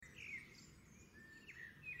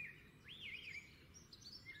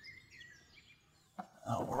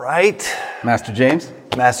right. Master James.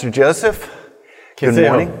 Master Joseph. Good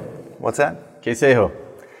morning. What's that? Quesejo.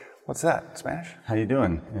 What's that? Spanish? How you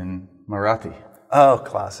doing in Marathi? Oh,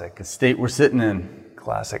 classic. The state we're sitting in.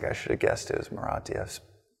 Classic. I should have guessed it was Marathi. I've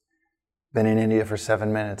been in India for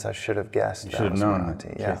 7 minutes. I should have guessed. You should have known.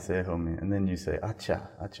 Marathi. Yeah. Quesejo, and then you say acha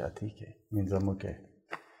tike means I'm okay.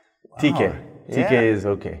 Wow. Tike is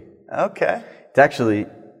okay. Okay. It's actually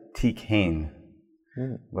tikane.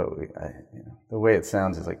 But the way it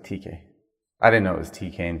sounds is like TK. I didn't know it was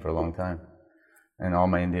tikane for a long time. And all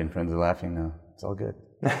my Indian friends are laughing now. It's all good.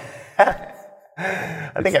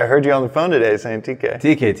 I think I heard you on the phone today saying TK.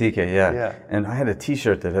 TK, yeah. Yeah. And I had a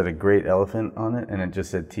t-shirt that had a great elephant on it, and it just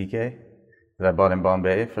said TK, that I bought in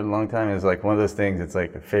Bombay for a long time. It was like one of those things, it's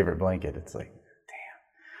like a favorite blanket. It's like,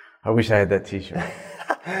 damn, I wish I had that t-shirt.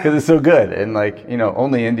 Because it's so good. And like,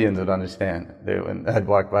 only Indians would understand. When I'd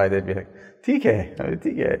walk by, they'd be like, TK,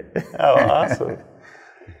 TK. Oh, awesome.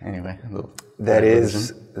 Anyway, that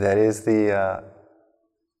is the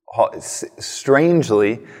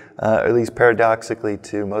strangely, or at least paradoxically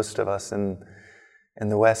to most of us in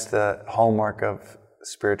the West, the hallmark of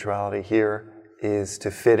spirituality here is to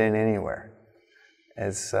fit in anywhere.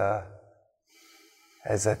 As I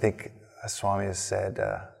think Swami has said,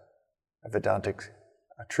 a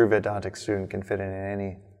true Vedantic student can fit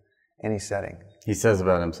in any setting. He says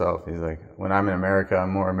about himself, he's like, when I'm in America, I'm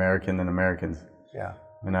more American than Americans. Yeah.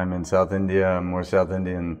 When I'm in South India, I'm more South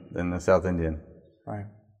Indian than the South Indian. Right.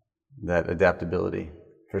 That adaptability,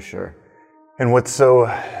 for sure. And what's so,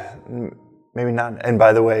 maybe not, and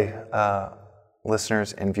by the way,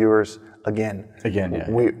 listeners and viewers, again, yeah.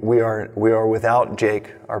 We are without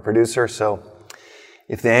Jake, our producer, so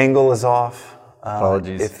if the angle is off,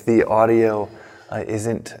 apologies. If the audio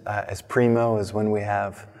isn't as primo as when we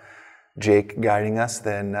have Jake guiding us,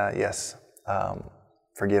 then yes,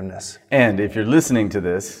 forgiveness. And if you're listening to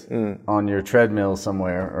this on your treadmill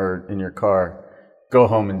somewhere or in your car, go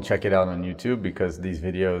home and check it out on YouTube, because these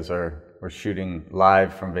videos we're shooting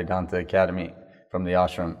live from Vedanta Academy, from the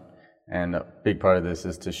ashram. And a big part of this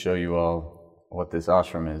is to show you all what this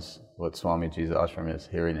ashram is, what Swamiji's ashram is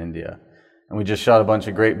here in India. And we just shot a bunch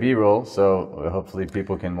of great B-roll, so hopefully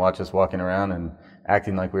people can watch us walking around and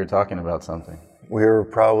acting like we were talking about something. We were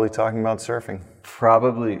probably talking about surfing.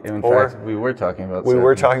 Probably. In fact, we were talking about surfing. We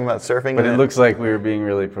were talking about surfing. But it looks like we were being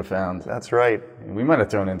really profound. That's right. We might have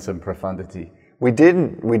thrown in some profundity. We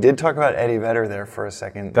did talk about Eddie Vedder there for a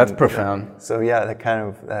second. That's profound. So yeah,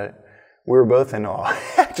 we were both in awe.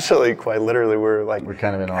 Actually, quite literally, we're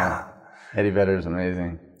kind of in awe. Eddie Vedder is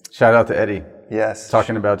amazing. Shout out to Eddie. Yes.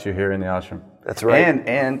 Talking about you here in the ashram. That's right.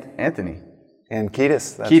 And Anthony. And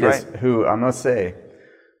Ketis. That's Ketis, right. who I must say,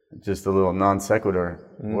 just a little non sequitur,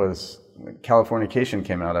 was Californication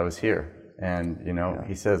came out. I was here, and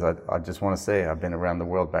he says, I just want to say I've been around the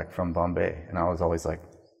world back from Bombay, and I was always like,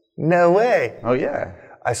 no way. Oh yeah.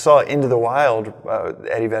 I saw Into the Wild.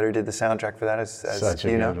 Eddie Vedder did the soundtrack for that. As such a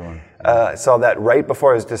good one. I saw that right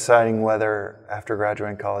before I was deciding whether, after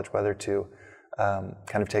graduating college, whether to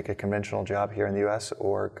kind of take a conventional job here in the U.S.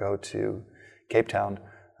 or go to Cape Town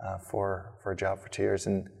for a job for 2 years.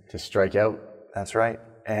 And to strike out. That's right.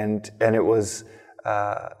 And it was,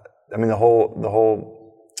 the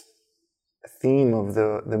whole theme of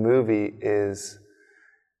the movie is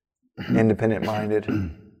independent-minded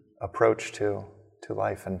approach to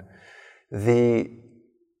life, and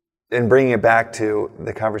bringing it back to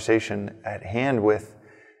the conversation at hand with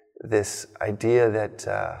this idea that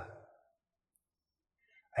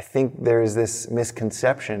I think there is this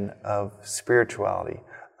misconception of spirituality,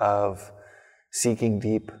 of seeking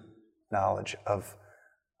deep knowledge, of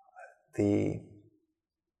the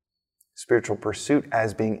spiritual pursuit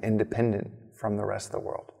as being independent from the rest of the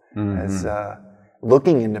world, as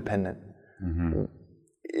looking independent. Mm-hmm.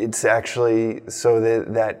 It's actually so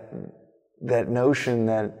that notion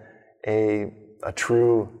that a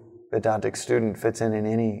true Vedantic student fits in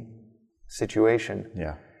any situation.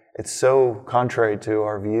 Yeah. It's so contrary to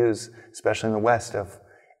our views, especially in the West, of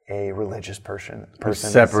a religious person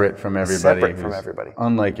separate from everybody. Separate from everybody.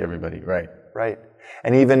 Unlike everybody, right. Right.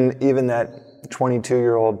 And even that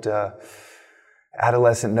 22-year-old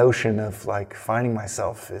adolescent notion of finding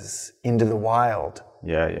myself is into the wild.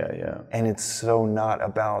 Yeah. And it's so not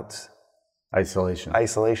about isolation.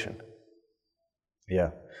 Yeah.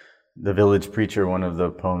 The Village Preacher, one of the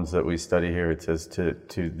poems that we study here, it says,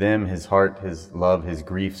 to them his heart, his love, his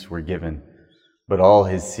griefs were given, but all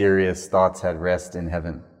his serious thoughts had rest in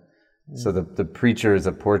heaven. So the preacher is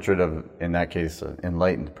a portrait of, in that case, an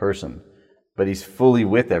enlightened person, but he's fully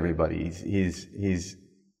with everybody. He's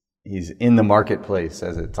in the marketplace,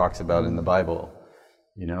 as it talks about in the Bible,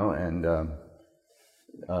 and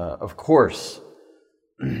of course,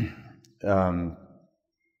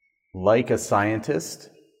 like a scientist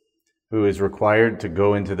who is required to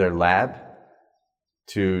go into their lab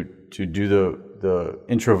to do the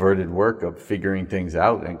introverted work of figuring things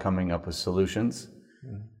out and coming up with solutions,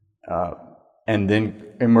 and then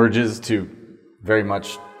emerges to very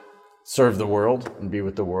much serve the world and be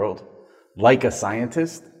with the world. Like a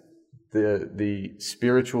scientist, the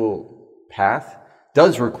spiritual path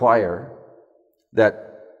does require that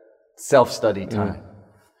self-study time,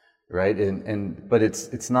 right? But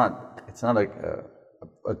it's not like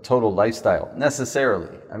a total lifestyle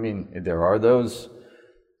necessarily. I mean, there are those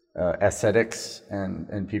ascetics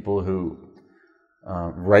and people who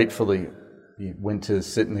rightfully went to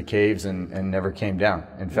sit in the caves and never came down.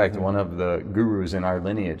 In fact, one of the gurus in our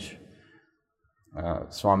lineage,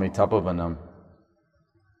 Swami Tapovanam,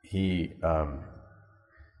 he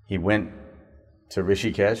went to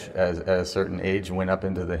Rishikesh at a certain age, went up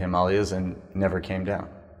into the Himalayas and never came down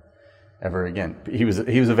ever again. He was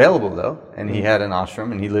available though, and he had an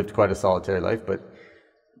ashram and he lived quite a solitary life, but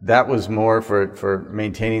that was more for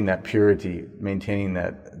maintaining that purity, maintaining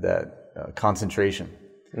that concentration.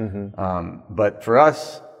 But for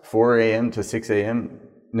us, 4 a.m. to 6 a.m.,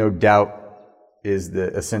 no doubt is the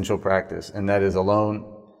essential practice, and that is alone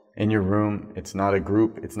in your room. It's not a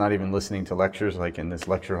group. It's not even listening to lectures like in this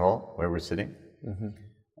lecture hall where we're sitting.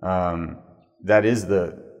 That is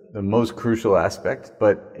the most crucial aspect,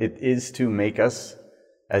 but it is to make us,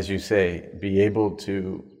 as you say, be able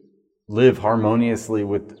to live harmoniously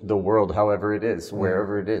with the world, however it is,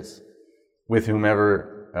 wherever it is, with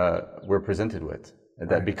whomever we're presented with.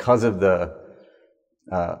 That because of the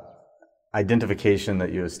identification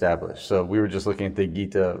that you establish. So we were just looking at the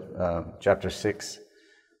Gita, chapter 6.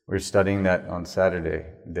 We were studying that on Saturday,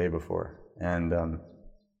 the day before. And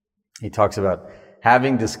he talks about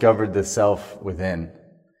having discovered the self within,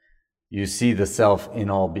 you see the self in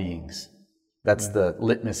all beings. That's the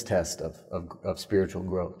litmus test of spiritual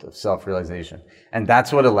growth, of self-realization. And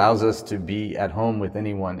that's what allows us to be at home with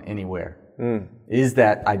anyone, anywhere. Is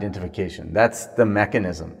that identification. That's the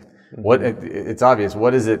mechanism. It's obvious.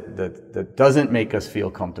 What is it that doesn't make us feel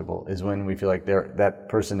comfortable is when we feel like that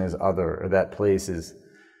person is other, or that place is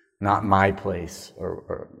not my place,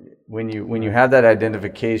 or when you have that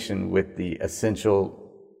identification with the essential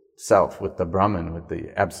self, with the Brahman, with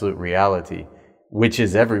the absolute reality, which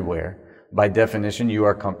is everywhere, by definition, you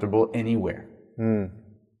are comfortable anywhere.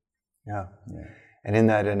 Yeah. And in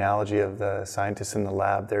that analogy of the scientist in the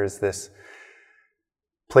lab, there's this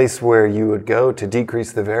place where you would go to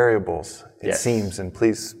decrease the variables, it seems, and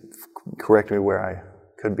please correct me where I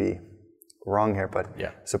could be wrong here, but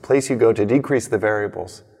it's a place you go to decrease the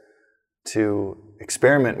variables, to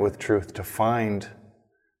experiment with truth, to find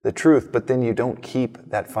the truth, but then you don't keep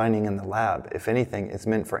that finding in the lab. If anything, it's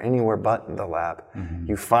meant for anywhere but the lab.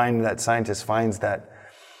 You find that scientist finds that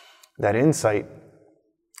insight.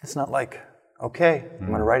 It's not like, okay, I'm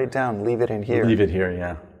going to write it down, leave it in here. Leave it here,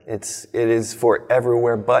 yeah. It is for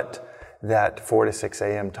everywhere but that 4 to 6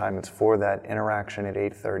 a.m. time. It's for that interaction at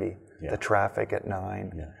 8:30, the traffic at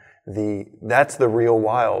 9. That's the real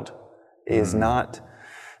wild, is not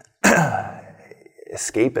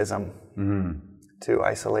escapism to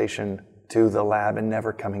isolation, to the lab and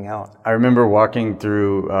never coming out. I remember walking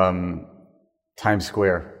through Times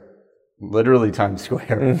Square, literally Times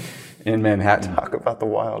Square in Manhattan. Talk about the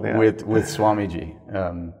wild, with Swamiji.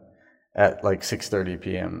 At like 6:30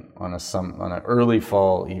 p.m. on an early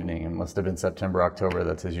fall evening. It must have been September, October.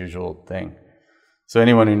 That's his usual thing. So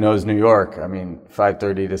anyone who knows New York, I mean,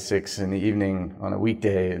 5:30 to 6 in the evening on a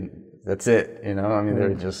weekday, and that's it. You know, I mean,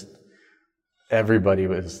 they're just, everybody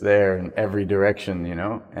was there in every direction. You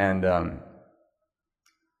know, and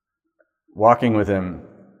walking with him,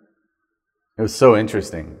 it was so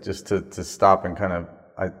interesting just to stop and kind of.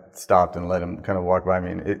 I stopped and let him kind of walk by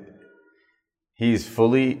me, and he's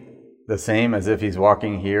fully the same as if he's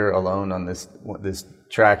walking here alone on this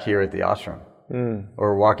track here at the ashram,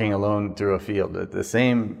 or walking alone through a field. The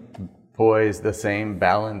same poise, the same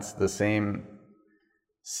balance, the same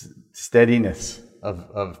steadiness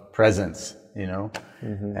of presence, you know.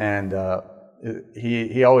 And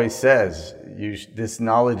he always says, "This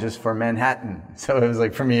knowledge is for Manhattan." So it was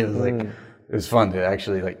like, for me, it was like, it was fun to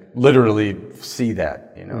actually like literally see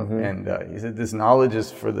that, you know. And he said, "This knowledge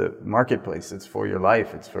is for the marketplace. It's for your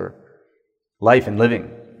life. It's for life and living.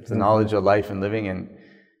 It's the knowledge of life and living." And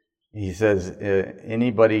he says,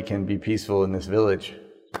 anybody can be peaceful in this village,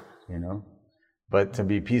 you know, but to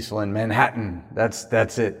be peaceful in Manhattan, that's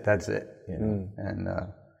it, you know. And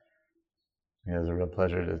it was a real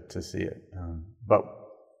pleasure to see it. But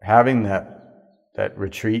having that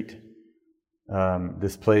retreat,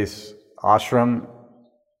 This place, ashram,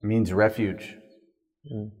 means refuge.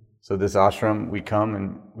 So this ashram, we come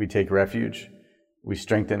and we take refuge. We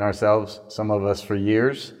strengthen ourselves, some of us for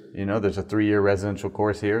years. You know, there's a 3-year residential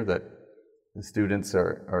course here that the students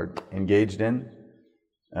are engaged in.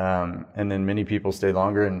 And then many people stay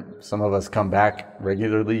longer, and some of us come back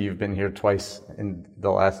regularly. You've been here twice in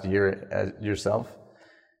the last year yourself,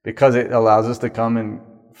 because it allows us to come and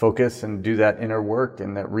focus and do that inner work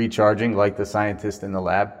and that recharging, like the scientist in the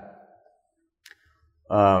lab.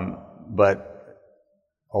 But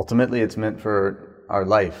ultimately, it's meant for our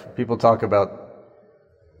life. People talk about,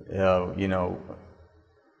 you know,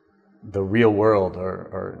 the real world,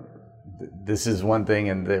 or this is one thing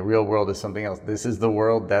and the real world is something else. This is the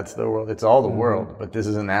world, that's the world. It's all the world, but this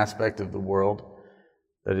is an aspect of the world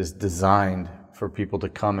that is designed for people to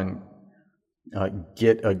come and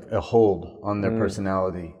get a hold on their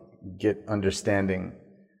personality, get understanding,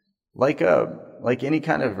 like any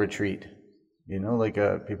kind of retreat. You know, like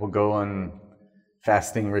people go on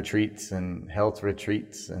fasting retreats and health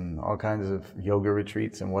retreats and all kinds of yoga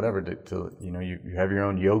retreats and whatever to you know, you have your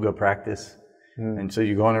own yoga practice. And so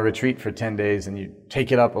you go on a retreat for 10 days and you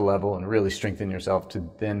take it up a level and really strengthen yourself to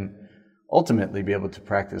then ultimately be able to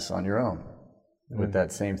practice on your own with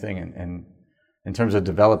that same thing. And in terms of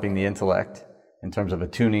developing the intellect, in terms of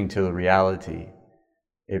attuning to the reality,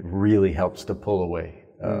 it really helps to pull away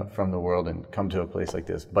from the world and come to a place like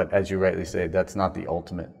this. But as you rightly say, that's not the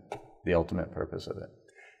ultimate purpose of it.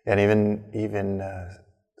 And even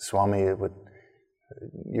Swami, you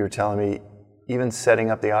were telling me, even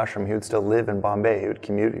setting up the ashram, he would still live in Bombay. He would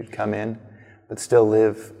commute, he'd come in, but still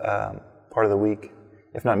live part of the week,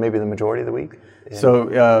 if not maybe the majority of the week.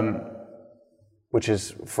 Which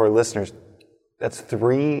is, for listeners, that's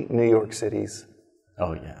 3 New York cities.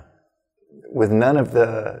 Oh, yeah. With none of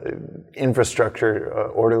the infrastructure,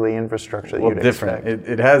 orderly infrastructure that you'd expect.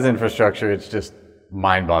 It has infrastructure, it's just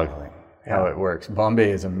mind-boggling how it works.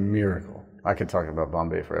 Bombay is a miracle. I could talk about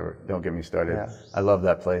Bombay forever. Don't get me started. Yeah. I love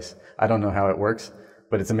that place. I don't know how it works,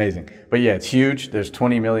 but it's amazing. But yeah, it's huge. There's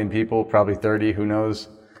 20 million people, probably 30, who knows.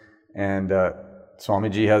 And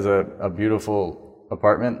Swamiji has a beautiful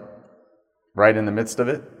apartment right in the midst of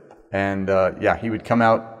it. And yeah, he would come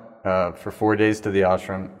out for 4 days to the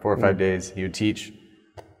ashram, 4 or 5 days. He would teach.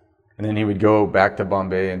 And then he would go back to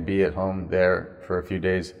Bombay and be at home there for a few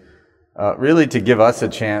days. Really to give us a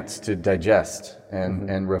chance to digest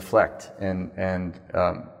and reflect and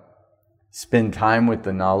spend time with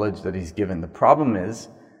the knowledge that he's given. The problem is,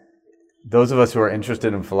 those of us who are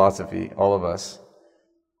interested in philosophy, all of us,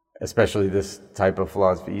 especially this type of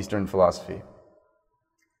philosophy, Eastern philosophy,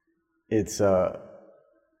 it's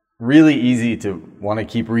really easy to want to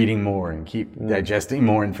keep reading more and keep digesting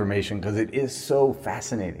more information, because it is so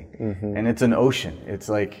fascinating. And it's an ocean. It's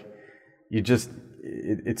like,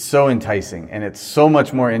 it's so enticing, and it's so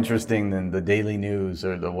much more interesting than the daily news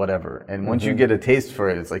or the whatever. And once you get a taste for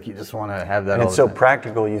it, it's like you just want to have that. And it's so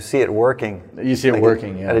practical. You see it working. You see it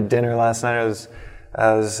working. Yeah. At a dinner last night,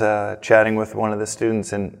 I was chatting with one of the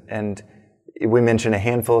students, and we mentioned a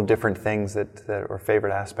handful of different things that are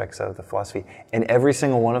favorite aspects of the philosophy, and every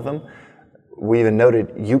single one of them, we even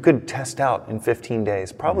noted, you could test out in 15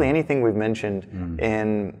 days. Probably anything we've mentioned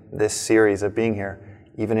in this series of being here,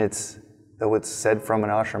 even though it's said from an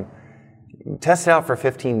ashram, test it out for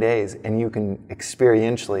 15 days and you can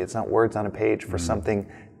experientially, it's not words on a page, for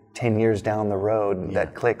something 10 years down the road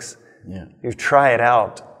that clicks. Yeah. You try it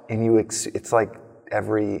out and it's like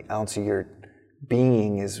every ounce of your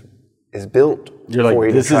being is built for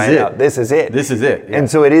you to try it out. This is it. This is it. Yeah. And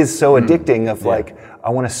so it is so addicting of like, I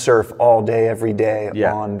want to surf all day, every day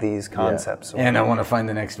on these concepts. And I want to find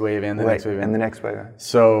the next wave and the next wave. And the next wave.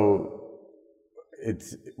 So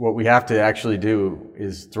it's what we have to actually do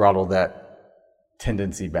is throttle that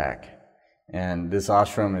tendency back. And this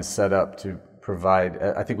ashram is set up to provide,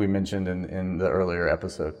 I think we mentioned in the earlier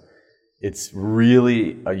episode, it's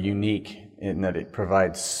really unique in that it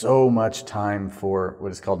provides so much time for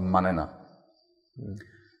what is called manana.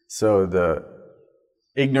 So the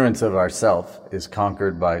ignorance of ourself is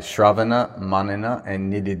conquered by shravana, manana,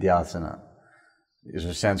 and nididhyasana. These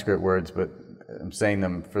are Sanskrit words, but I'm saying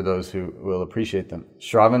them for those who will appreciate them.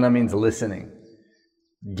 Shravana means listening,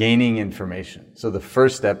 gaining information. So the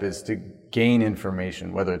first step is to gain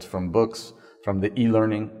information, whether it's from books, from the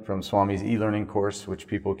e-learning, from Swami's e-learning course, which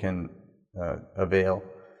people can avail,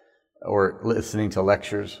 or listening to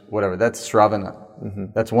lectures, whatever. That's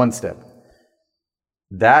shravana. That's one step.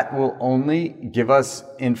 That will only give us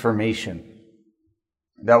information.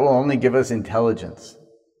 That will only give us intelligence.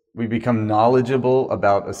 We become knowledgeable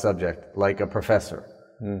about a subject, like a professor.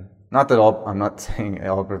 not that all, I'm not saying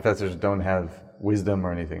all professors don't have wisdom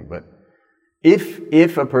or anything, but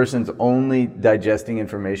if a person's only digesting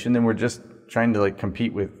information, then we're just trying to like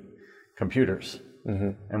compete with computers,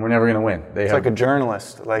 and we're never going to win. It's like a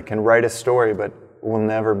journalist, like can write a story, but will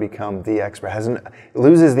never become the expert.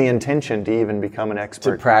 Loses the intention to even become an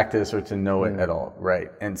expert. To practice or to know it at all, right?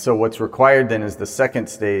 And so what's required then is the second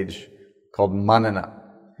stage called manana.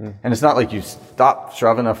 And it's not like you stop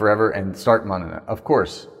Shravana forever and start manana. Of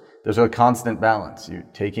course, there's a constant balance. You're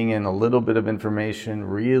taking in a little bit of information,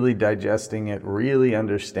 really digesting it, really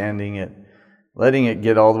understanding it, letting it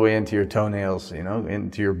get all the way into your toenails, you know,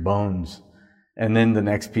 into your bones. And then the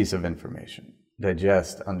next piece of information.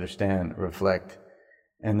 Digest, understand, reflect.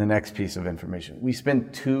 And the next piece of information. We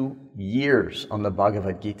spent 2 years on the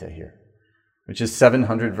Bhagavad Gita here, which is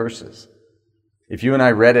 700 verses. If you and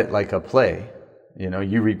I read it like a play, you know,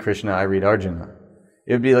 you read Krishna, I read Arjuna,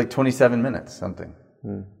 it would be like 27 minutes, something.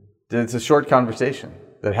 It's a short conversation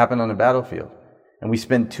that happened on a battlefield. And we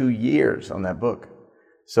spent 2 years on that book.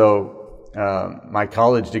 So my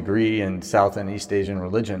college degree in South and East Asian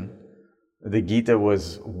religion, the Gita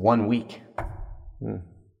was 1 week.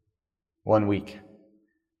 1 week.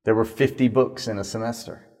 There were 50 books in a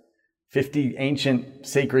semester. 50 ancient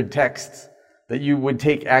sacred texts that you would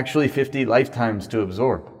take actually 50 lifetimes to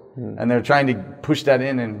absorb. And they're trying to push that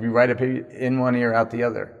in and rewrite a paper in one ear, out the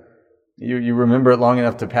other. You remember it long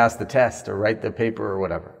enough to pass the test or write the paper or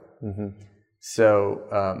whatever. So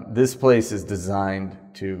this place is designed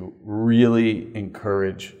to really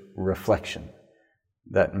encourage reflection,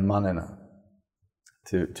 that manana,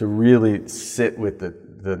 to really sit with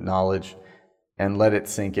the knowledge and let it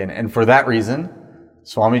sink in. And for that reason,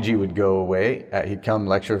 Swamiji would go away. He'd come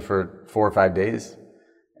lecture for 4 or 5 days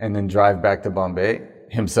and then drive back to Bombay,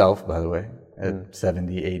 himself, by the way, at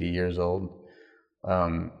 70, 80 years old,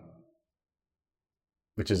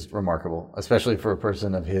 which is remarkable, especially for a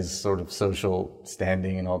person of his sort of social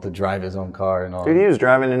standing and all, to drive his own car and all. Dude, he was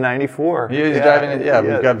driving in 94. He was driving it,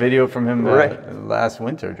 we've got video from him last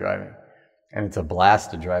winter driving. And it's a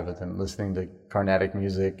blast to drive with him, listening to Carnatic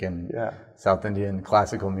music and South Indian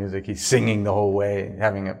classical music. He's singing the whole way,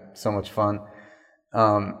 having so much fun.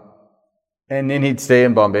 And then he'd stay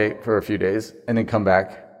in Bombay for a few days and then come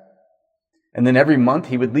back. And then every month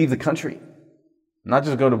he would leave the country. Not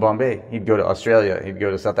just go to Bombay. He'd go to Australia. He'd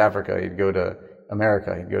go to South Africa. He'd go to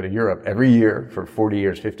America. He'd go to Europe every year for 40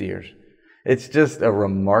 years, 50 years. It's just a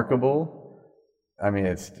remarkable... I mean,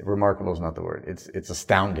 it's remarkable is not the word. It's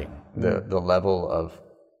astounding, the level of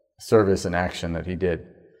service and action that he did.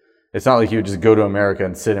 It's not like he would just go to America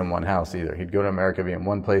and sit in one house either. He'd go to America, be in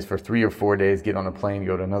one place for 3 or 4 days, get on a plane,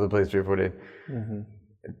 go to another place 3 or 4 days.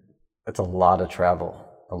 That's a lot of travel,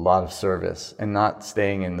 a lot of service, and not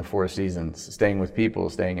staying in the 4 seasons, staying with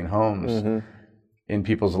people, staying in homes, in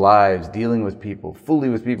people's lives, dealing with people, fully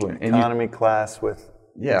with people. And economy class with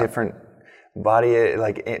different body,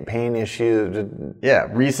 like pain issues. Yeah,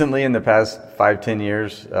 recently in the past 5-10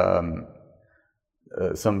 years,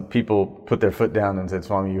 some people put their foot down and said,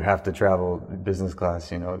 Swami, you have to travel business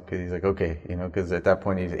class, you know, because he's like, okay, you know, because at that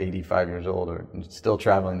point he's 85 years old or still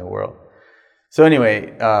traveling the world. So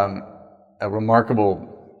anyway, a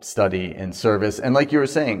remarkable study in service. And like you were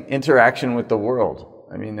saying, interaction with the world.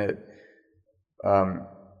 I mean,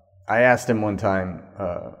 I asked him one time,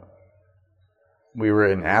 we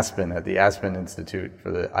were in Aspen at the Aspen Institute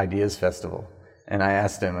for the Ideas Festival. And I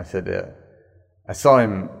asked him, I said, I saw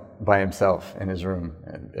him by himself in his room,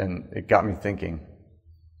 and it got me thinking.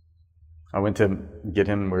 I went to get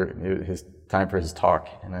him his time for his talk,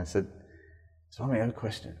 and I said, Swami, I have a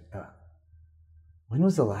question. When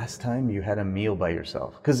was the last time you had a meal by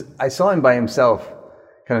yourself? Because I saw him by himself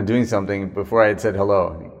kind of doing something before I had said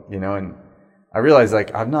hello, you know, and I realized,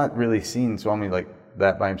 like, I've not really seen Swami like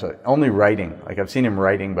that by himself. Only writing. Like, I've seen him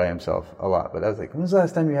writing by himself a lot. But I was like, when was the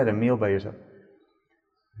last time you had a meal by yourself?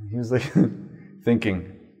 And he was like,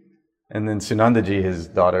 thinking. And then Sunandaji, his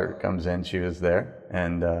daughter, comes in. She was there.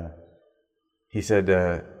 And he said,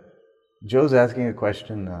 Joe's asking a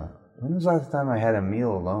question. When was the last time I had a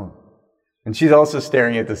meal alone? And she's also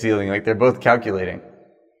staring at the ceiling. Like, they're both calculating.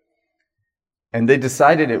 And they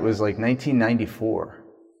decided it was like 1994.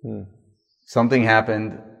 Something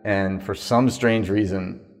happened. And for some strange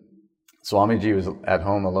reason, Swamiji was at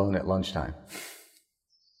home alone at lunchtime.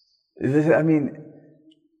 I mean,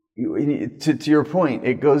 to your point,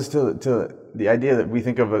 it goes to the idea that we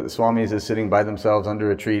think of Swamis as sitting by themselves under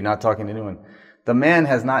a tree, not talking to anyone. The man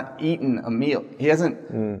has not eaten a meal. He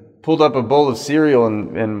hasn't pulled up a bowl of cereal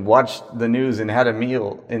and watched the news and had a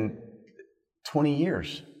meal in 20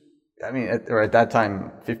 years. I mean, at that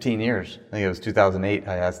time, 15 years. I think it was 2008,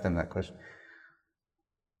 I asked him that question.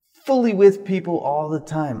 fully with people all the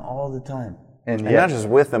time. And not just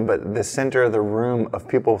with them, but the center of the room of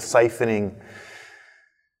people siphoning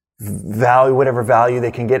value, whatever value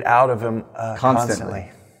they can get out of them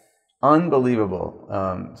constantly.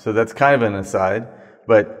 Unbelievable. So that's kind of an aside.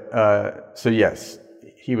 But so yes,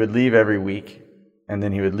 he would leave every week, and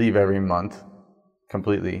then he would leave every month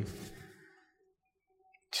completely.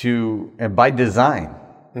 And by design,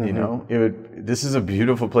 you know, this is a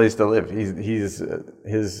beautiful place to live.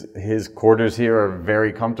 His quarters here are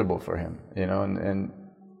very comfortable for him, you know, and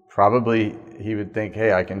probably he would think,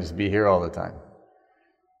 hey, I can just be here all the time.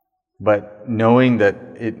 But knowing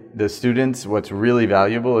that the students, what's really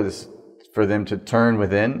valuable is for them to turn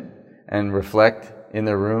within and reflect in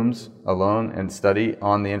their rooms alone and study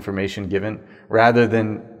on the information given, rather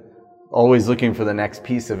than always looking for the next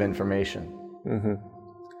piece of information.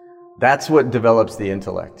 That's what develops the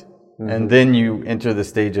intellect. And then you enter the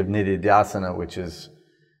stage of nididhyasana, which is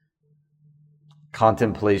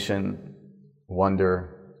contemplation,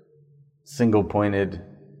 wonder, single-pointed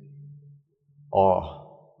awe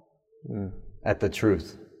at the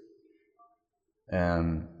truth.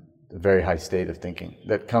 A very high state of thinking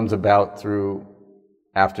that comes about through,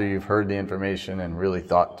 after you've heard the information and really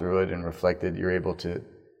thought through it and reflected, you're able to,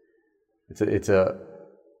 it's a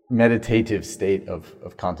meditative state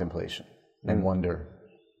of contemplation and wonder,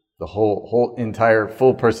 the whole entire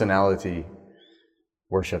full personality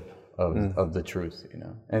worship of the truth, you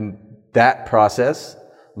know. And that process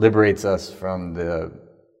liberates us from the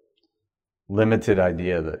limited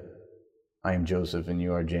idea that I am Joseph and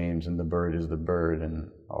you are James and the bird is the bird and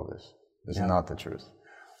all this. This is not the truth.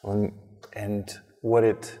 And what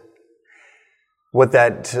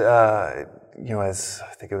that you know, as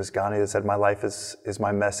I think it was Gandhi that said, my life is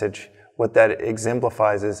my message. What that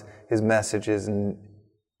exemplifies is his message is,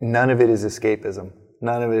 none of it is escapism.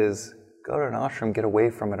 None of it is go to an ashram, get away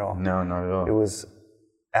from it all. No, not at all. It was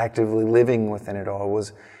actively living within it all.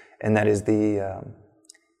 And that is the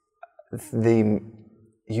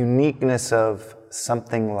uniqueness of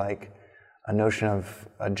something like a notion of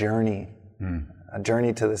a journey. A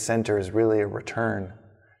journey to the center is really a return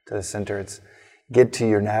to the center. It's get to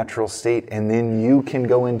your natural state, and then you can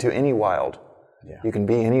go into any wild. You can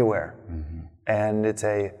be anywhere. And it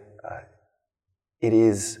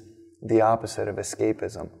is the opposite of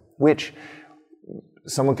escapism, which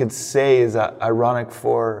someone could say is ironic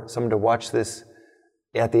for someone to watch this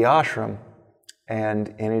at the ashram, and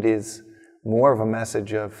it is more of a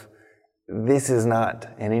message of, this is not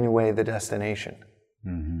in any way the destination.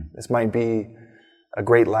 This might be a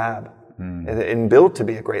great lab, and built to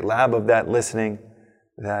be a great lab of that listening,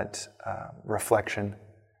 that reflection,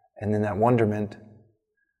 and then that wonderment.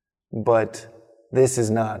 But this is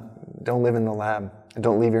not, don't live in the lab.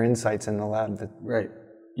 Don't leave your insights in the lab. Right.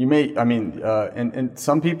 You may, I mean, and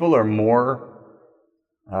some people are more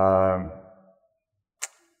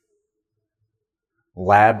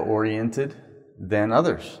lab-oriented than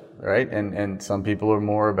others, right? And some people are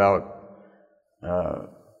more about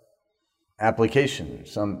application.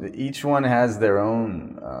 Each one has their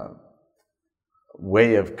own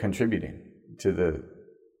way of contributing to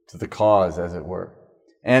the cause, as it were,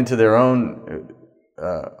 and to their own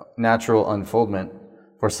natural unfoldment.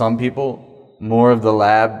 For some people, more of the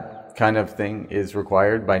lab kind of thing is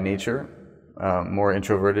required by nature, more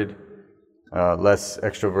introverted, less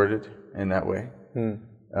extroverted in that way.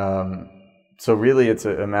 So really it's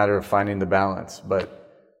a matter of finding the balance, but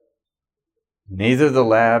neither the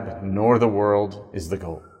lab nor the world is the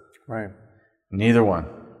goal. Right. Neither one.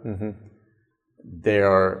 They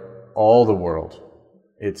are all the world.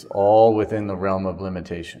 It's all within the realm of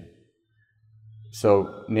limitation.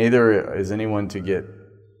 So neither is anyone to get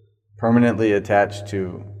permanently attached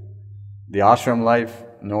to the ashram life,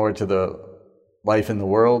 nor to the life in the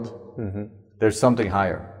world. There's something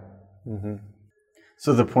higher.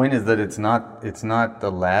 So the point is that it's not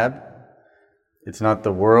the lab, it's not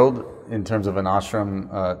the world in terms of an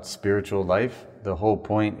ashram spiritual life. The whole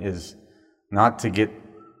point is not to get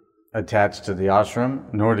attached to the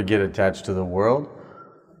ashram, nor to get attached to the world,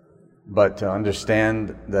 but to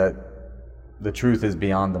understand that the truth is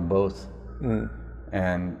beyond them both.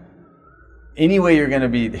 And any way you're going to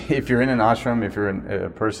be, if you're in an ashram, if you're a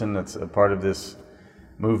person that's a part of this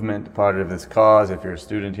movement, part of this cause, if you're a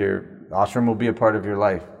student here, ashram will be a part of your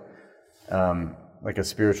life, like a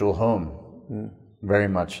spiritual home, very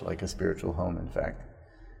much like a spiritual home, in fact.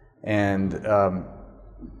 And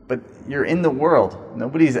but you're in the world.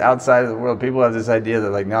 Nobody's outside of the world. People have this idea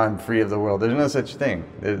that, like, now I'm free of the world. There's no such thing.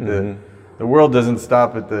 The world doesn't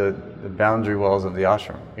stop at the boundary walls of the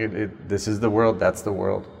ashram. This is the world. That's the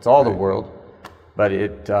world. It's all the world. But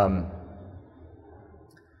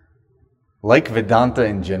like Vedanta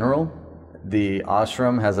in general, the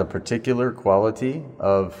ashram has a particular quality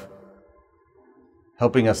of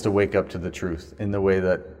helping us to wake up to the truth in the way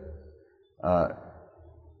that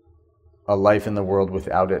a life in the world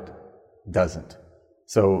without it doesn't.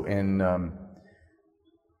 So in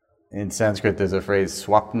Sanskrit, there's a phrase,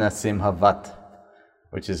 swapna simhavat,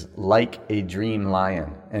 which is like a dream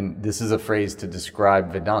lion. And this is a phrase to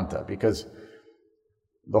describe Vedanta, because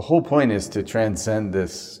the whole point is to transcend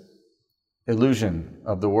this illusion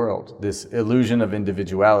of the world, this illusion of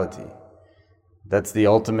individuality. That's the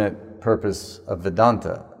ultimate purpose of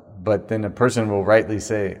Vedanta. But then a person will rightly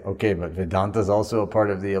say, okay, but Vedanta is also a part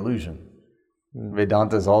of the illusion.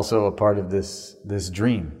 Vedanta is also a part of this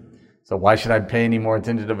dream. So why should I pay any more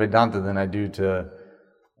attention to Vedanta than I do to,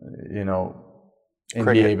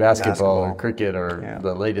 NBA basketball or cricket or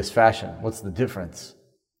the latest fashion? What's the difference?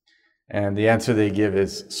 And the answer they give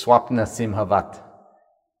is swapna simhavat.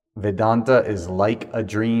 Vedanta is like a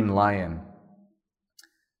dream lion.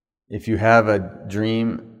 If you have a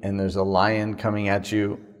dream and there's a lion coming at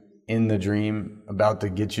you in the dream about to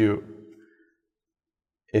get you,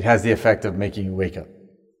 it has the effect of making you wake up.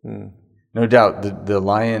 No doubt, the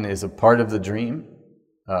lion is a part of the dream,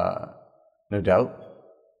 no doubt,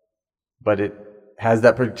 but it has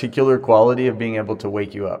that particular quality of being able to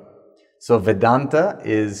wake you up. So Vedanta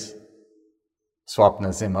is swapna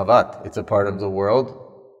simhavat. It's a part of the world,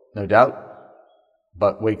 no doubt,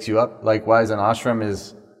 but wakes you up. Likewise, an ashram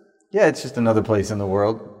is, it's just another place in the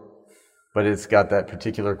world, but it's got that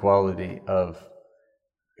particular quality of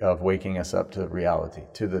waking us up to reality,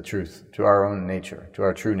 to the truth, to our own nature, to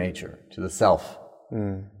our true nature, to the self.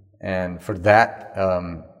 And for that,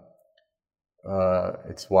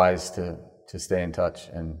 it's wise to stay in touch,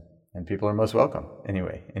 and people are most welcome.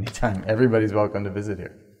 Anyway, anytime, everybody's welcome to visit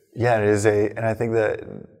here. Yeah, it is and I think that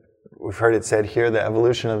we've heard it said here, the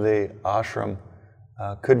evolution of the ashram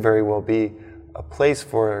could very well be a place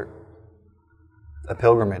for a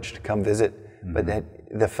pilgrimage to come visit, but that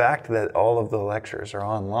the fact that all of the lectures are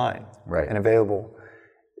online and available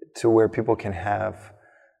to where people can have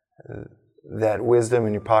that wisdom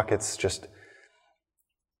in your pockets,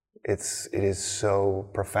 it is so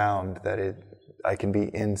profound that I can be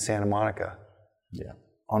in Santa Monica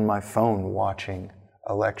on my phone watching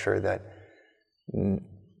a lecture that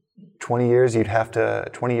 20 years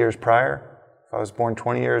prior, if I was born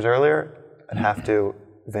 20 years earlier, I'd have to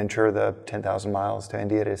venture the 10,000 miles to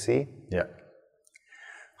India to see.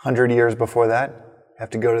 100 years before that, have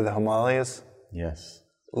to go to the Himalayas.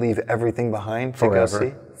 Leave everything behind to go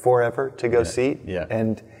see. Forever to go see.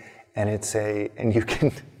 And you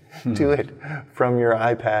can do it from your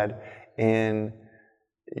iPad in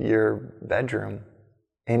your bedroom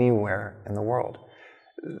anywhere in the world.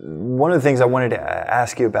 One of the things I wanted to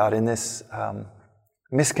ask you about in this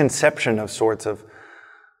misconception of sorts of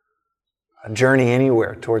a journey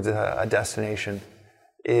anywhere towards a destination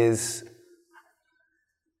is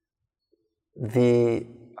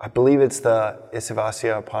I believe it's the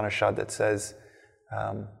Isavasya Upanishad that says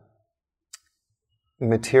the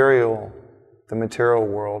material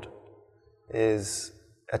world is,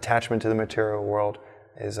 attachment to the material world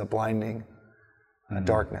is a blinding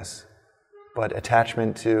darkness, but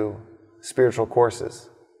attachment to spiritual courses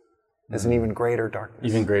is an even greater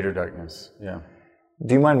darkness. Even greater darkness,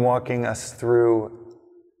 Do you mind walking us through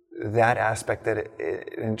that aspect, that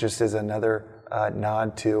it just is another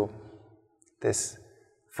nod to this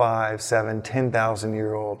 5, 7, 10,000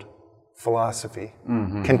 year old philosophy,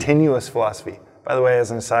 continuous philosophy. By the way,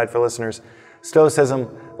 as an aside for listeners, Stoicism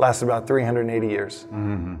lasted about 380 years.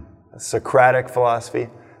 Socratic philosophy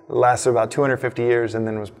lasted about 250 years and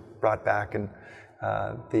then was brought back in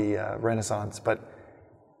the Renaissance. But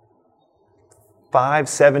 5,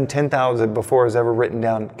 7, 10,000 before it was ever written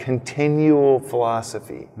down, continual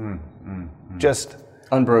philosophy. Just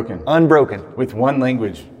unbroken. With one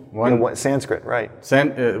language. Sanskrit, right.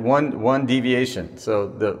 One deviation.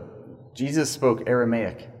 So Jesus spoke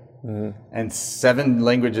Aramaic. And 7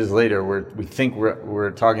 languages later, we think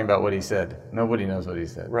we're talking about what he said. Nobody knows what he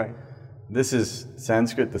said. Right. This is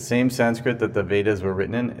Sanskrit, the same Sanskrit that the Vedas were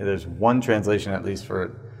written in. There's one translation, at least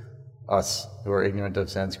for us who are ignorant of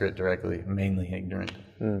Sanskrit directly, mainly ignorant.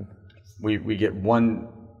 We get one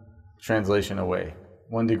translation away,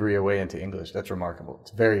 1 degree away into English. That's remarkable.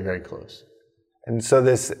 It's very, very close. And so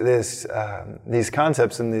these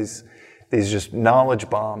concepts and these just knowledge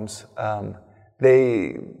bombs,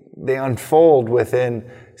 they unfold within,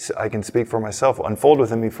 I can speak for myself, unfold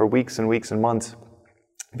within me for weeks and weeks and months,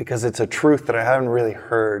 because it's a truth that I haven't really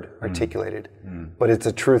heard articulated, but it's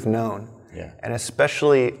a truth known. And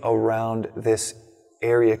especially around this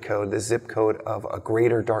area code, the zip code of a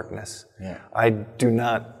greater darkness. Yeah. I do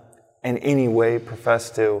not in any way profess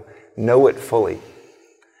to know it fully,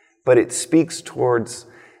 but it speaks towards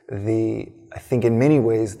I think in many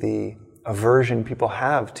ways, the aversion people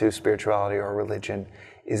have to spirituality or religion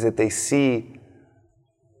is that they see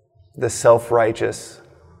the self-righteous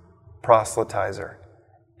proselytizer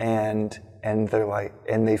and they're like,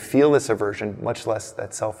 and they feel this aversion, much less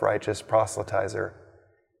that self-righteous proselytizer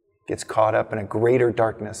gets caught up in a greater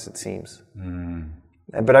darkness, it seems. Mm.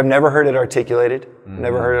 But I've never heard it articulated.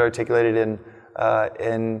 Never heard it articulated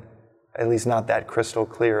in at least not that crystal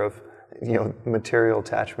clear of, material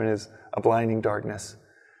attachment is a blinding darkness.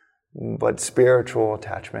 But spiritual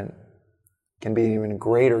attachment can be even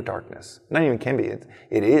greater darkness. Not even can be, it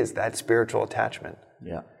is that spiritual attachment.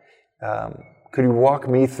 Yeah. Could you walk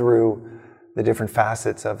me through the different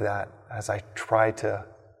facets of that as I try to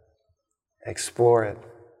explore it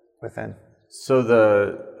within? So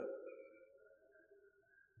the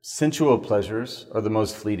sensual pleasures are the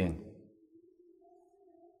most fleeting.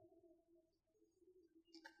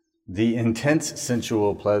 The intense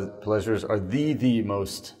sensual pleasures are the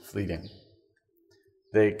most fleeting.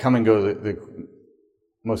 They come and go the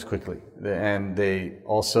most quickly, and they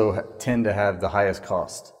also tend to have the highest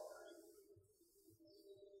cost.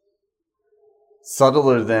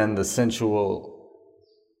 Subtler than the sensual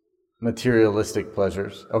materialistic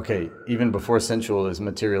pleasures. Okay, even before sensual is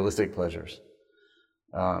materialistic pleasures.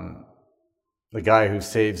 The guy who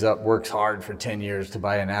saves up, works hard for 10 years to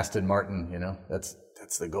buy an Aston Martin, that's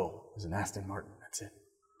the goal. It's an Aston Martin, that's it.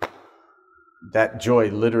 That joy,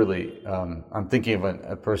 literally, I'm thinking of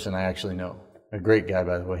a person I actually know. A great guy,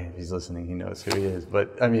 by the way. If he's listening, he knows who he is.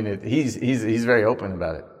 But I mean, he's very open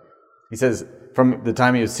about it. He says from the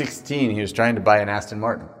time he was 16, he was trying to buy an Aston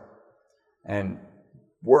Martin, and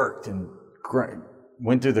worked and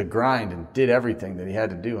went through the grind and did everything that he had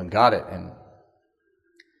to do and got it. And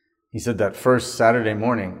he said that first Saturday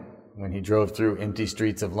morning when he drove through empty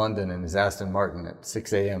streets of London in his Aston Martin at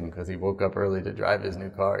 6 a.m. because he woke up early to drive his new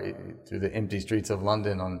car through the empty streets of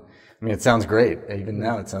London. It sounds great. Even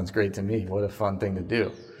now it sounds great to me. What a fun thing to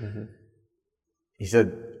do. Mm-hmm. He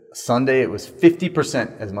said Sunday it was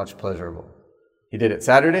 50% as much pleasurable. He did it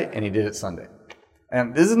Saturday and he did it Sunday.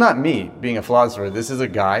 And this is not me being a philosopher. This is a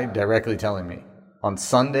guy directly telling me. On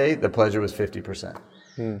Sunday, the pleasure was 50%.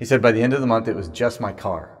 He said by the end of the month, it was just my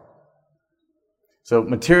car. So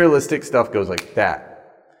materialistic stuff goes like that.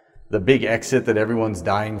 The big exit that everyone's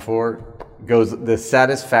dying for goes, the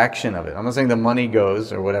satisfaction of it. I'm not saying the money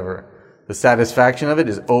goes or whatever. The satisfaction of it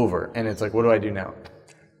is over. And it's like, what do I do now?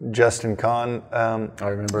 Justin Kahn. I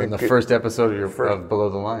remember in the first episode of Below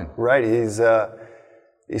the Line. Right. He's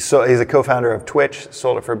a co-founder of Twitch,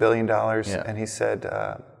 sold it for $1 billion. Yeah. And he said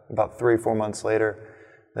about 3 or 4 months later,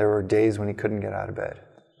 there were days when he couldn't get out of bed.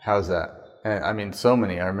 How's that? And so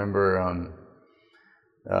many. I remember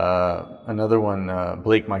another one,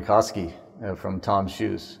 Blake Mycoskie from Tom's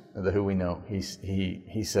Shoes, the Who We Know. He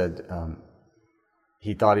said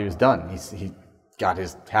he thought he was done. He got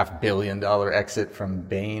his $500 million exit from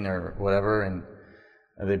Bain or whatever, and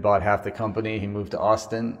they bought half the company. He moved to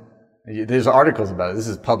Austin. There's articles about it. This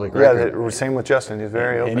is public record. Yeah, same with Justin. He's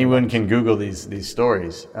very open. Anyone can Google these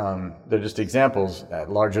stories. They're just examples,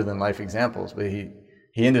 larger than life examples. But he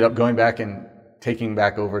ended up going back and taking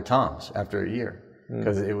back over Tom's after a year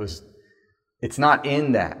because it's not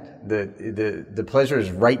in that. The pleasure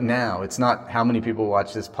is right now. It's not how many people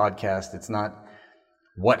watch this podcast. It's not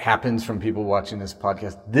what happens from people watching this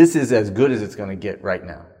podcast. This is as good as it's going to get right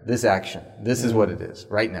now. This action. This is what it is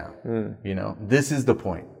right now. This is the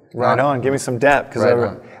point. Right on. Give me some depth,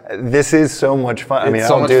 because this is so much fun.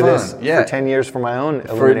 I'll do this for 10 years for my own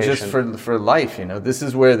illumination. For life, This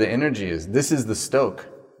is where the energy is. This is the stoke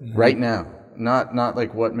right now. Not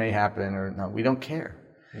like what may happen or no. We don't care.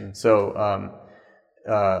 So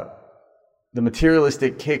the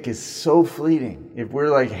materialistic kick is so fleeting. If we're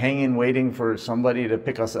like hanging, waiting for somebody to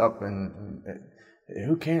pick us up, and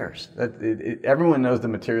who cares? Everyone knows the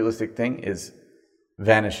materialistic thing is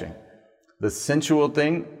vanishing. The sensual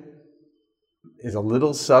thing is a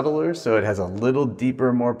little subtler, so it has a little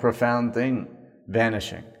deeper, more profound thing,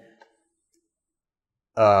 vanishing.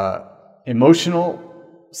 Emotional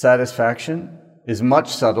satisfaction is much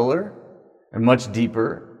subtler and much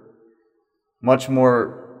deeper, much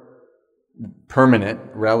more permanent,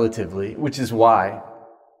 relatively, which is why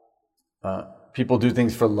people do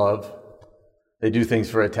things for love. They do things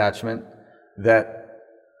for attachment that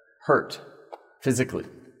hurt physically.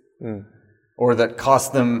 Or that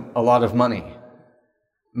cost them a lot of money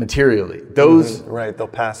materially. Those right, they'll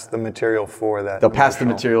pass the material for that. They'll pass the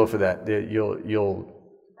material for that. You'll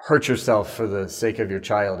hurt yourself for the sake of your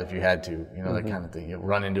child if you had to, you know, that kind of thing. You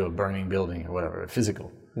run into a burning building or whatever,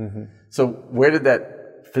 physical. So where did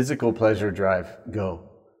that physical pleasure drive go?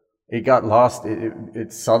 It got lost.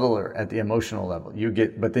 It's subtler at the emotional level.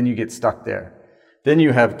 But then you get stuck there. Then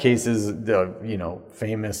you have cases, you know,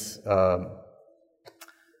 famous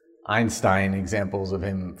Einstein examples of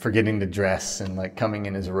him forgetting to dress and like coming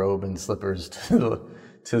in his robe and slippers to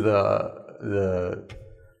the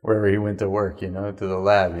wherever he went to work, you know, to the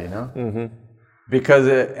lab, you know,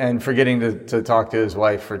 and forgetting to talk to his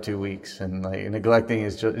wife for 2 weeks and like neglecting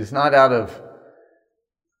his children. It's not out of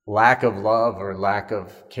lack of love or lack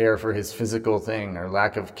of care for his physical thing or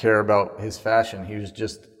lack of care about his fashion. He was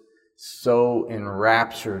just so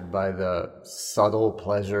enraptured by the subtle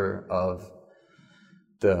pleasure of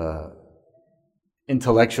the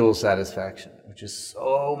intellectual satisfaction, which is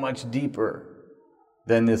so much deeper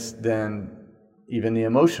than even the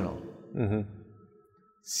emotional.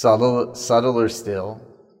 Subtler still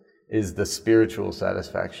is the spiritual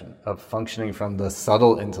satisfaction of functioning from the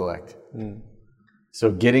subtle intellect.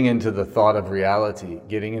 So getting into the thought of reality,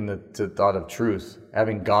 getting into the thought of truth,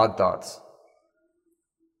 having God thoughts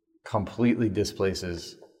completely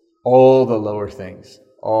displaces all the lower things,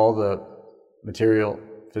 all the material,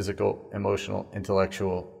 physical, emotional,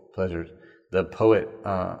 intellectual pleasures. The poet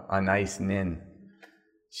Anais Nin,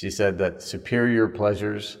 she said that superior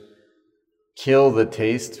pleasures kill the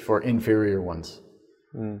taste for inferior ones.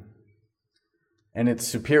 And it's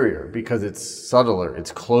superior because it's subtler,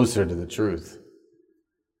 it's closer to the truth.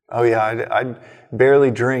 Oh yeah, I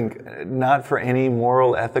barely drink, not for any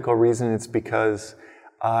moral, ethical reason. It's because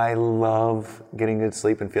I love getting good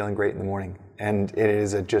sleep and feeling great in the morning. And it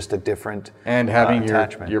is just a different and having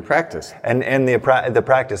attachment. your practice. And the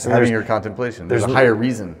practice. And having your contemplation. There's a higher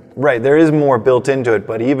reason. Right, there is more built into it,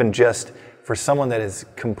 but even just for someone that is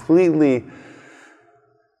completely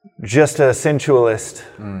just a sensualist,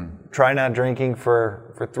 try not drinking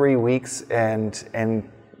for 3 weeks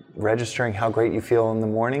and registering how great you feel in the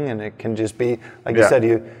morning, and it can just be, like you said,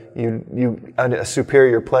 you a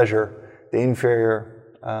superior pleasure, the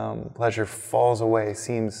inferior pleasure falls away,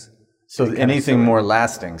 seems... So anything more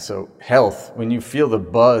lasting. So health, when you feel the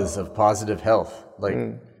buzz of positive health, like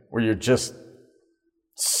where you're just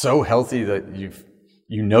so healthy that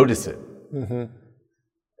you notice it.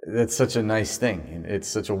 That's such a nice thing. It's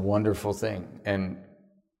such a wonderful thing. And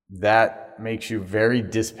that makes you very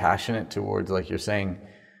dispassionate towards, like you're saying,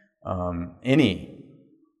 any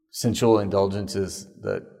sensual indulgences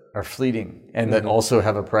that are fleeting and that also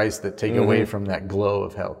have a price that take away from that glow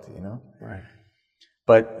of health, you know? Right.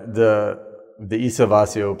 But the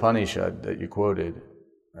Isavasya Upanishad that you quoted,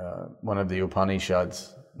 one of the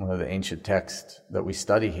Upanishads, one of the ancient texts that we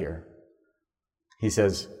study here, he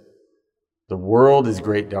says, the world is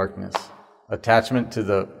great darkness. Attachment to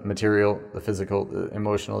the material, the physical, the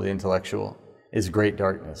emotional, the intellectual is great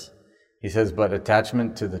darkness. He says, but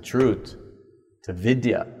attachment to the truth, to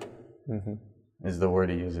vidya, is the word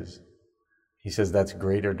he uses. He says that's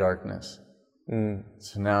greater darkness.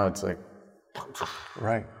 So now it's like,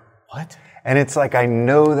 right. What? And it's like, I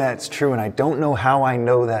know that's true, and I don't know how I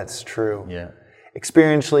know that's true. Yeah.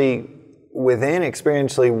 Experientially within,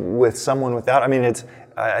 experientially with someone without. I mean,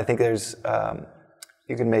 I think there's,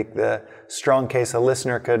 you can make the strong case a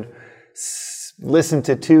listener could listen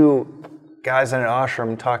to two guys in an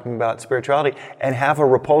ashram talking about spirituality and have a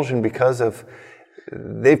repulsion because of,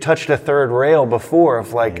 they've touched a third rail before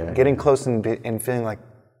of like getting close and feeling like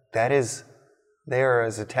that is, they are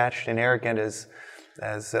as attached and arrogant as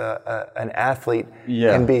an athlete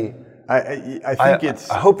can be. I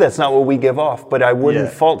think I hope that's not what we give off, but I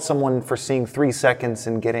wouldn't fault someone for seeing 3 seconds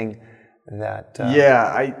and getting that.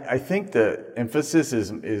 I think the emphasis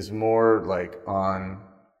is more like on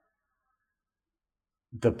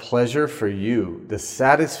the pleasure for you, the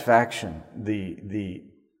satisfaction, the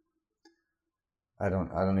I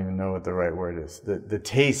don't even know what the right word is. The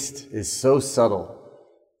taste is so subtle,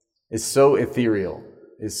 is so ethereal,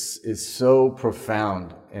 is so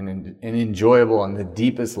profound and enjoyable on the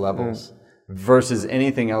deepest levels versus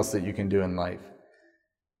anything else that you can do in life.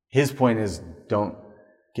 His point is, don't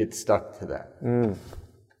get stuck to that.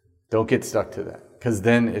 Don't get stuck to that, because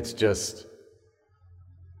then it's just.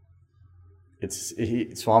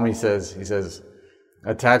 Swami says, he says,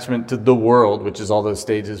 attachment to the world, which is all those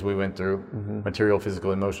stages we went through, material,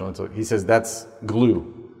 physical, emotional. He says that's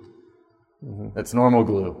glue. That's normal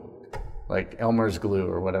glue, like Elmer's glue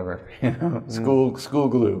or whatever, you know, school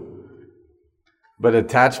glue. But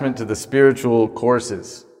attachment to the spiritual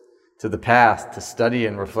courses, to the path, to study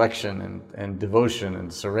and reflection and devotion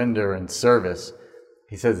and surrender and service,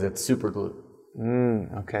 he says that's super glue.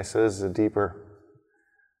 Okay, so this is a deeper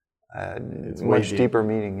It's much deeper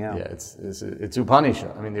meaning, yeah. Yeah, it's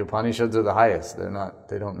Upanishad. I mean, the Upanishads are the highest.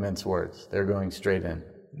 They don't mince words. They're going straight in.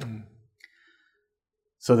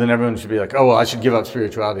 So then everyone should be like, oh, well, I should give up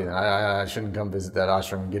spirituality then. I shouldn't come visit that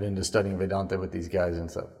ashram and get into studying Vedanta with these guys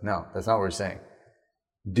and stuff. No, that's not what we're saying.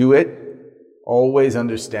 Do it, always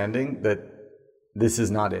understanding that this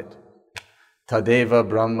is not it. Tadeva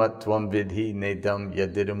Brahma Tvam Vidhi Nedam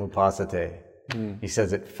Yadidam Upasate. He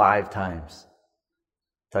says it 5 times.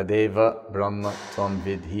 Tadeva Brahma Tvam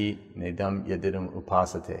Vidhi Nedam Yadidam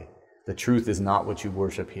Upasate. The truth is not what you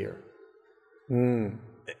worship here.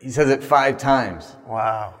 He says it 5 times.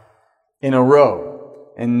 Wow. In a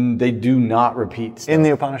row. And they do not repeat stuff. In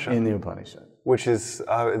the Upanishad. In the Upanishad. Which is,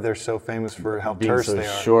 they're so famous for how being terse so they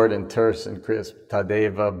are. Short and terse and crisp.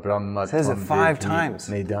 Tadeva Brahma. It says it 5 times.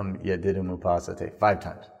 Nedam Yadidam Upasate. 5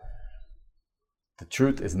 times. The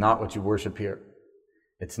truth is not what you worship here.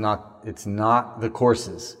 It's not the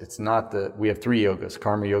courses. It's not we have 3 yogas: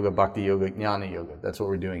 Karma Yoga, Bhakti Yoga, Jnana Yoga. That's what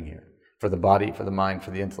we're doing here. For the body, for the mind,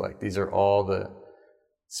 for the intellect. These are all the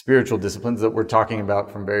spiritual disciplines that we're talking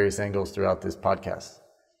about from various angles throughout this podcast.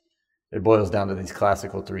 It boils down to these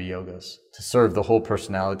classical 3 yogas to serve the whole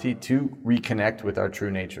personality, to reconnect with our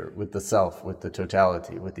true nature, with the self, with the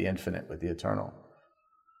totality, with the infinite, with the eternal.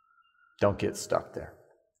 Don't get stuck there.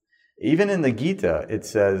 Even in the Gita, it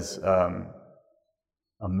says,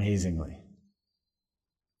 amazingly,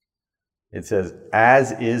 it says,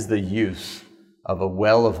 as is the use of a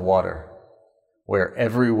well of water, where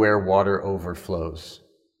everywhere water overflows,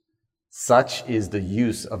 such is the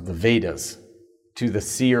use of the Vedas to the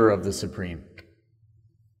seer of the Supreme.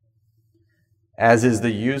 As is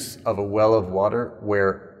the use of a well of water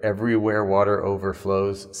where everywhere water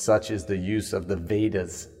overflows, such is the use of the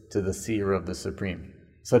Vedas to the seer of the Supreme.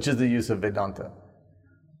 Such is the use of Vedanta.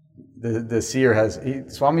 The seer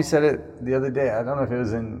Swami said it the other day. I don't know if it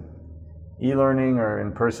was in e-learning or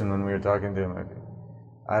in person when we were talking to him.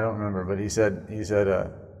 I don't remember, but he said,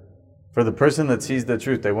 for the person that sees the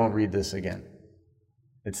truth, they won't read this again.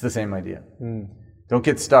 It's the same idea. Don't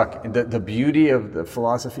get stuck. The beauty of the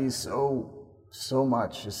philosophy is so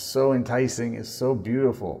much, is so enticing, is so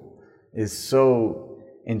beautiful, is so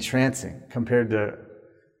entrancing compared to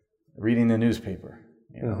reading the newspaper.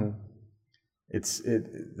 You know,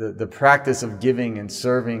 the practice of giving and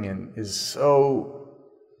serving is so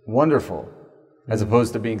wonderful, as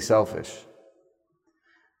opposed to being selfish.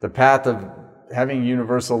 The path of having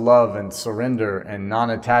universal love and surrender and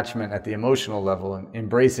non-attachment at the emotional level and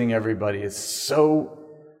embracing everybody is so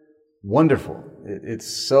wonderful. It's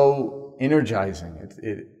so energizing.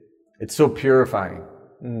 It's so purifying.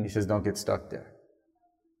 He says, don't get stuck there.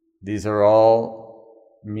 These are all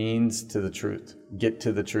means to the truth. Get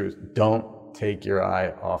to the truth. Don't take your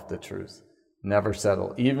eye off the truth. Never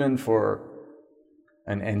settle, even for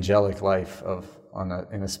an angelic life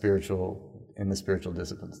in the spiritual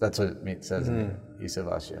disciplines. That's what it says in the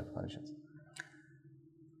YFYI Upanishads.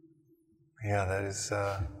 Yeah, that is.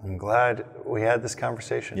 I'm glad we had this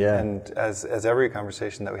conversation. Yeah. And as every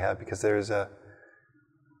conversation that we have, because it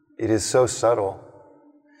is so subtle,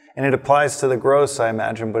 and it applies to the gross, I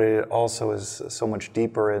imagine, but it also is so much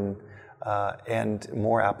deeper and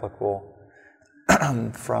more applicable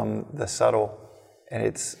from the subtle. And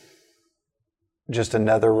it's just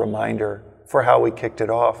another reminder for how we kicked it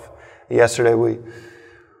off. Yesterday,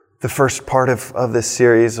 the first part of this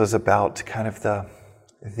series was about kind of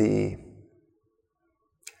the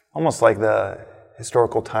almost like the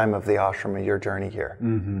historical time of the ashram, of your journey here,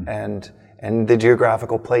 and the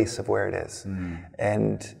geographical place of where it is.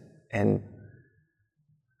 And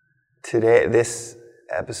today, this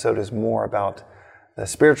episode is more about the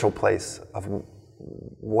spiritual place of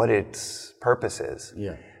what its purpose is.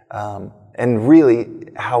 Yeah. And really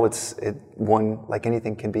how one, like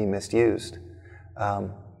anything, can be misused,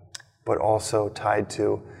 but also tied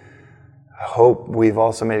to hope. We've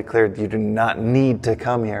also made it clear that you do not need to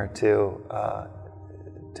come here to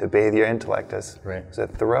bathe your intellect. Was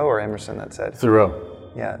it Thoreau or Emerson that said?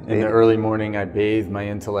 Thoreau. Yeah. In the early morning, I bathe my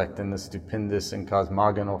intellect in the stupendous and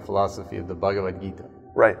cosmogonal philosophy of the Bhagavad Gita.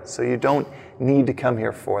 Right. So you don't need to come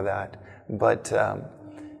here for that, but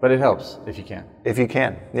it helps if you can. If you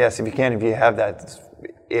can, yes. If you can, if you have that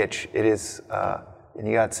itch, it is, and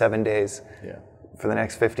you got 7 days. Yeah. For the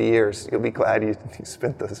next 50 years, you'll be glad you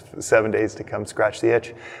spent those 7 days to come scratch the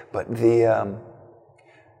itch. But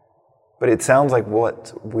but it sounds like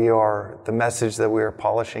the message that we are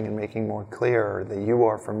polishing and making more clear, that you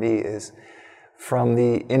are for me, is from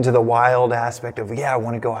into the wild aspect of, I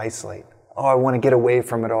want to go isolate. Oh, I want to get away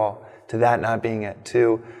from it all, to that not being it,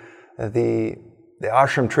 to the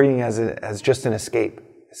ashram treating as just an escape.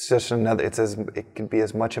 it's just another. It can be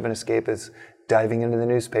as much of an escape as diving into the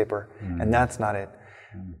newspaper, and that's not it.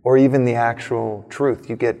 Or even the actual truth.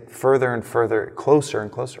 You get further and further, closer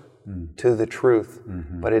and closer to the truth,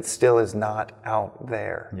 but it still is not out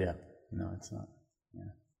there. Yeah. No, it's not.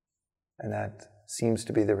 Yeah. And that seems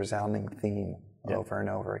to be the resounding theme over and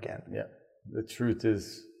over again. Yeah. The truth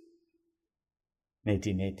is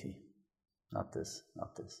neti. Not this.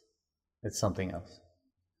 It's something else.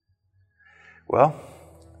 Well,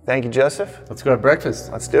 thank you, Joseph. Let's go have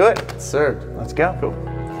breakfast. Let's do it. It's served. Let's go.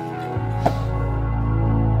 Cool.